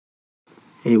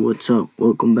Hey, what's up?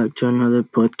 Welcome back to another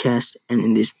podcast. And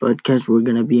in this podcast, we're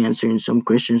going to be answering some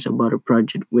questions about a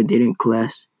project we did in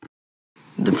class.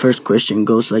 The first question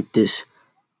goes like this: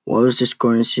 what was the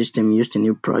scoring system used in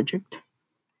your project?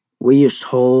 We used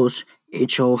holes.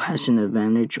 Each hole has an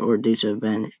advantage or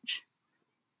disadvantage.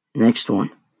 Next one: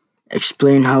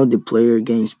 explain how the player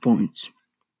gains points.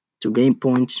 To gain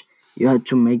points, you had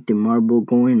to make the marble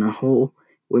go in a hole.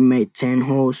 We made 10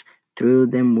 holes. 3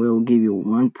 of them will give you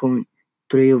 1 point.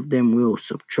 3 of them will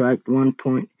subtract 1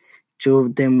 point. 2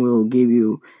 of them will give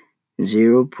you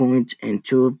 0 points. And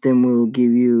 2 of them will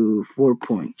give you 4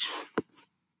 points.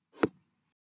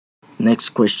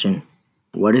 Next question.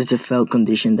 What is the fail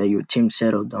condition that your team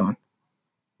settled on?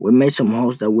 We made some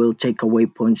holes that will take away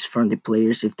points from the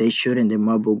players if they shoot and the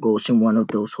marble goes in one of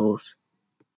those holes.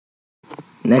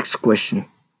 Next question.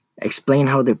 Explain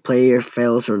how the player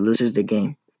fails or loses the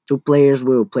game. Two players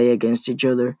will play against each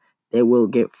other. They will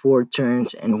get 4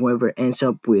 turns, and whoever ends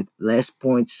up with less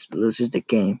points loses the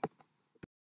game.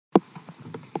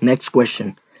 Next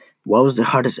question. What was the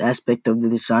hardest aspect of the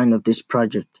design of this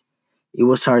project? It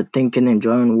was hard thinking and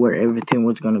drawing where everything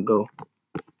was going to go.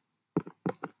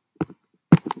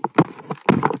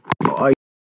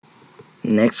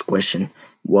 Next question.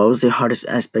 What was the hardest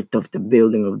aspect of the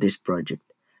building of this project?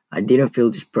 I didn't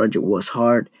feel this project was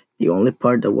hard. The only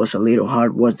part that was a little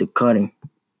hard was the cutting.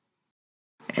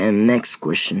 And next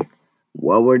question.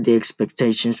 What were the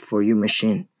expectations for your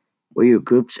machine? Were your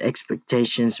group's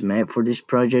expectations met for this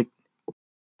project?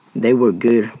 They were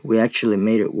good. We actually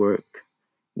made it work.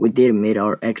 We did meet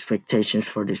our expectations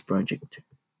for this project.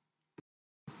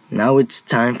 Now it's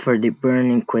time for the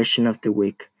burning question of the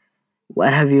week.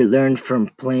 What have you learned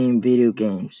from playing video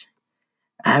games?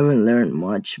 I haven't learned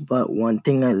much, but one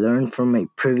thing I learned from a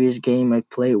previous game I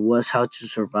played was how to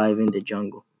survive in the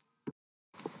jungle.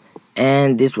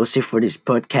 And this was it for this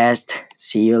podcast.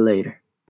 See you later.